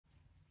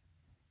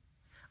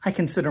I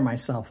consider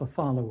myself a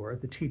follower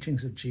of the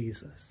teachings of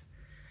Jesus.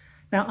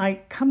 Now,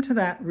 I come to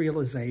that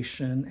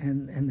realization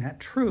and that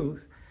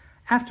truth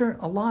after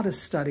a lot of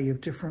study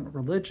of different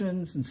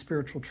religions and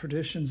spiritual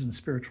traditions and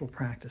spiritual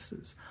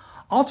practices.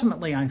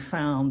 Ultimately, I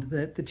found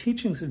that the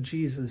teachings of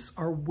Jesus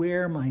are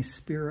where my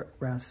spirit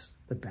rests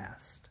the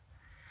best.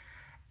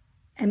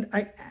 And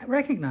I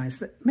recognize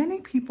that many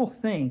people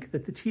think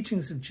that the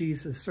teachings of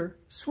Jesus are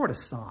sort of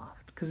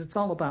soft because it's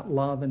all about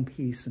love and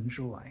peace and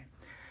joy.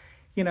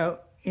 You know,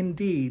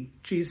 indeed,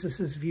 Jesus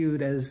is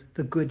viewed as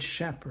the good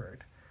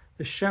shepherd,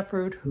 the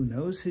shepherd who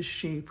knows his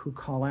sheep, who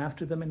call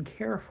after them and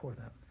care for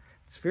them.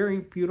 It's very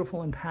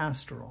beautiful and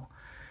pastoral.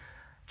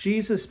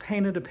 Jesus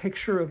painted a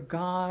picture of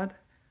God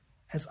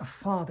as a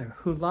father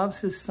who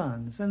loves his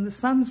sons, and the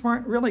sons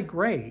weren't really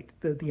great.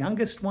 The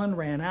youngest one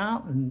ran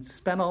out and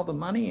spent all the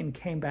money and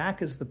came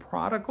back as the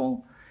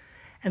prodigal.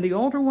 And the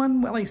older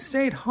one, well, he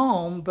stayed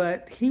home,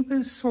 but he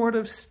was sort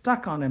of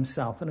stuck on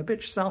himself and a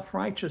bit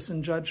self-righteous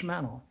and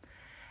judgmental.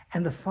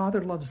 And the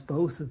father loves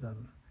both of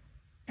them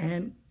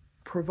and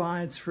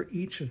provides for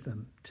each of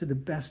them to the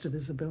best of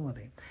his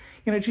ability.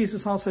 You know,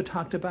 Jesus also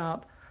talked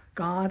about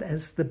God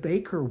as the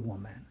baker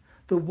woman,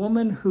 the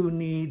woman who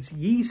needs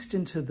yeast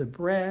into the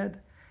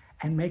bread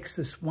and makes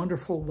this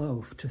wonderful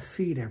loaf to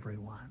feed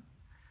everyone.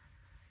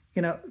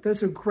 You know,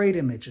 those are great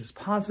images,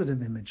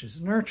 positive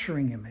images,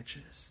 nurturing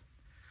images.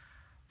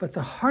 But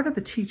the heart of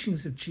the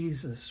teachings of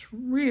Jesus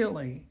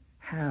really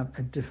have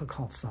a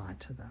difficult side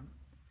to them.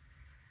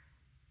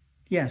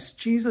 Yes,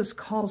 Jesus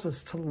calls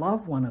us to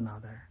love one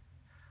another,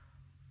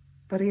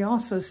 but he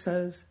also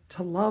says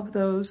to love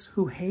those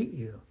who hate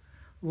you,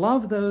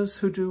 love those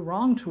who do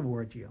wrong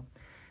toward you.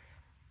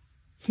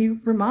 He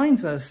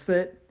reminds us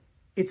that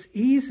it's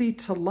easy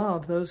to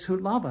love those who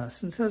love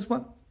us and says,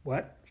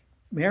 what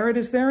merit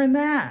is there in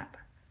that?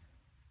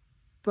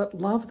 But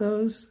love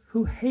those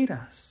who hate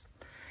us.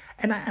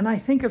 And I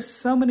think of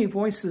so many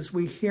voices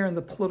we hear in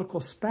the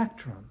political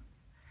spectrum,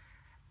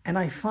 and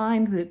I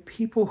find that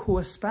people who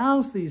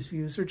espouse these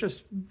views are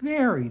just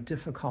very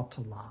difficult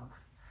to love.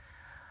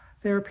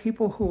 There are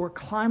people who are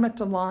climate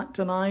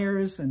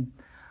deniers and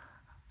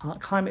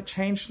climate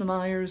change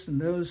deniers, and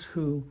those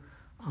who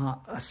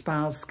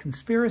espouse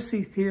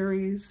conspiracy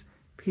theories,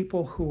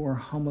 people who are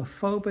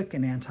homophobic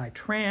and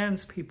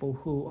anti-trans, people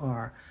who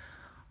are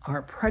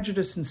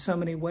prejudiced in so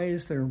many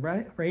ways. They're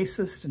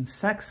racist and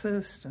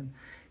sexist, and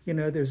you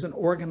know, there's an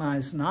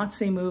organized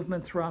Nazi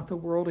movement throughout the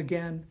world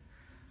again.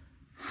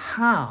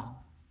 How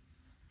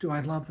do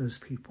I love those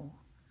people?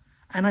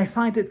 And I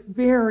find it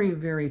very,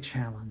 very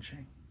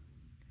challenging.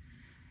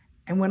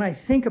 And when I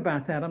think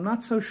about that, I'm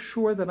not so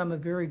sure that I'm a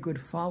very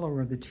good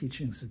follower of the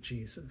teachings of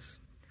Jesus.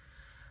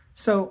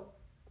 So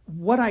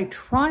what I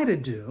try to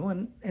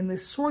do, and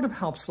this sort of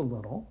helps a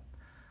little,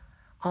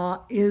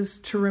 is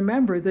to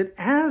remember that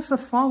as a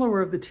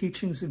follower of the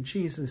teachings of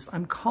Jesus,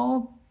 I'm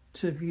called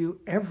to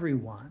view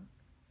everyone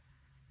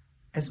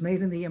as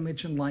made in the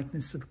image and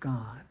likeness of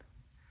God,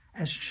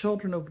 as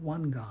children of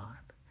one God,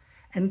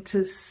 and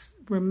to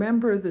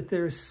remember that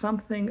there is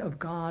something of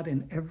God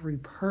in every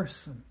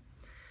person,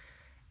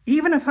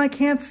 even if I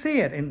can't see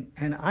it,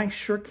 and I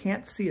sure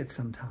can't see it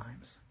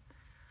sometimes.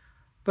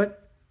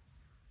 But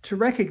to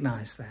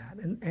recognize that,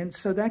 and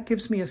so that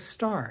gives me a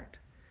start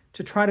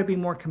to try to be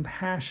more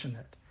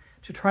compassionate,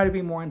 to try to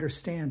be more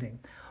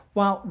understanding,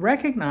 while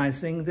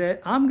recognizing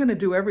that I'm going to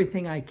do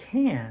everything I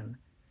can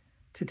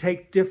to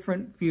take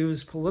different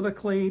views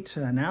politically,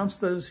 to announce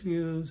those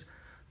views,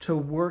 to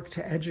work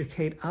to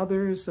educate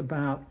others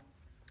about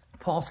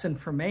false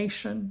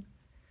information,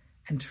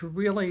 and to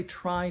really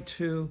try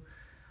to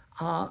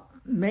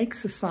make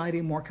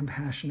society more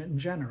compassionate and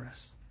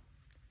generous.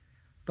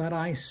 But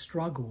I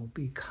struggle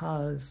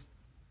because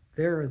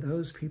there are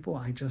those people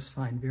I just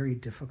find very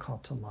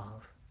difficult to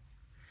love.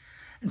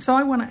 And so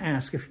I want to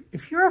ask,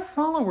 if you're a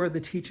follower of the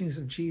teachings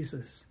of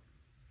Jesus,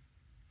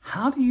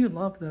 how do you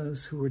love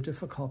those who are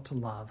difficult to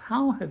love?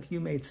 How have you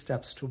made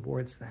steps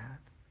towards that?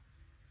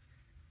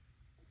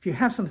 If you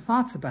have some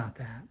thoughts about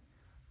that,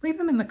 leave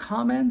them in the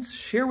comments,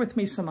 share with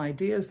me some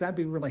ideas. That'd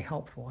be really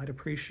helpful. I'd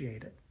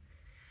appreciate it.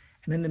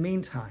 And in the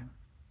meantime,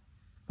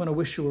 I want to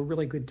wish you a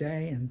really good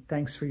day, and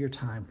thanks for your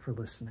time for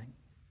listening.